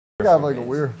You got like a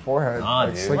weird forehead. Nah,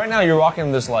 like, dude. like, Right now you're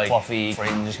rocking this like fluffy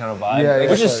fringe kind of vibe, yeah,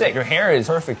 which is sick. Your hair is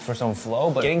perfect for some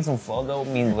flow, but getting some flow though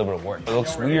means a little bit of work. It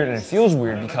looks weird and it feels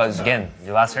weird because again,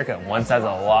 your last haircut, one side's a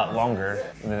lot longer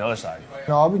than the other side.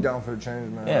 No, I'll be down for the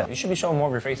change, man. Yeah, you should be showing more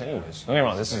of your face anyways. Don't get me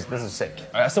wrong, this is sick.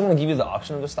 I still want to give you the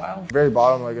option of the style. Very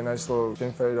bottom, like a nice little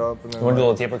thin fade up, and then You want to do a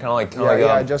like, little taper, kind of like,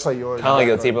 yeah, just like yours. Kind of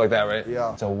like a taper like that, right?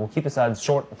 Yeah. So we'll keep the sides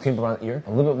short, keep it around the ear,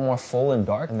 a little bit more full and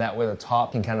dark, and that way the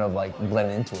top can kind of like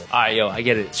blend into it. All right, yo, I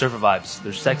get it. Surfer vibes,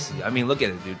 they're sexy. I mean, look at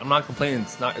it, dude. I'm not complaining.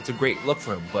 It's a great look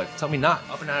for him, but tell me not.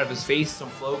 Up and out of his face, some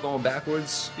flow going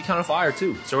backwards, be kind of fire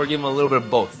too. So we're giving him a little bit of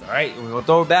both. All right, we're gonna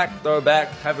throw it back,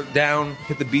 have it down,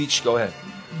 hit the beach. Go ahead.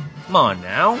 Come on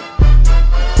now.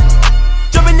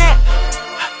 Jumping that,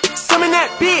 summon that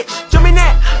bitch. Jumping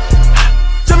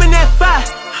that fire.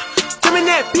 Jumping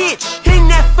that bitch, hitting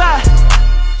that fire.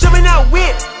 Jumping that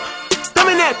whip,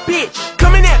 thumbing that bitch,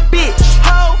 coming that bitch.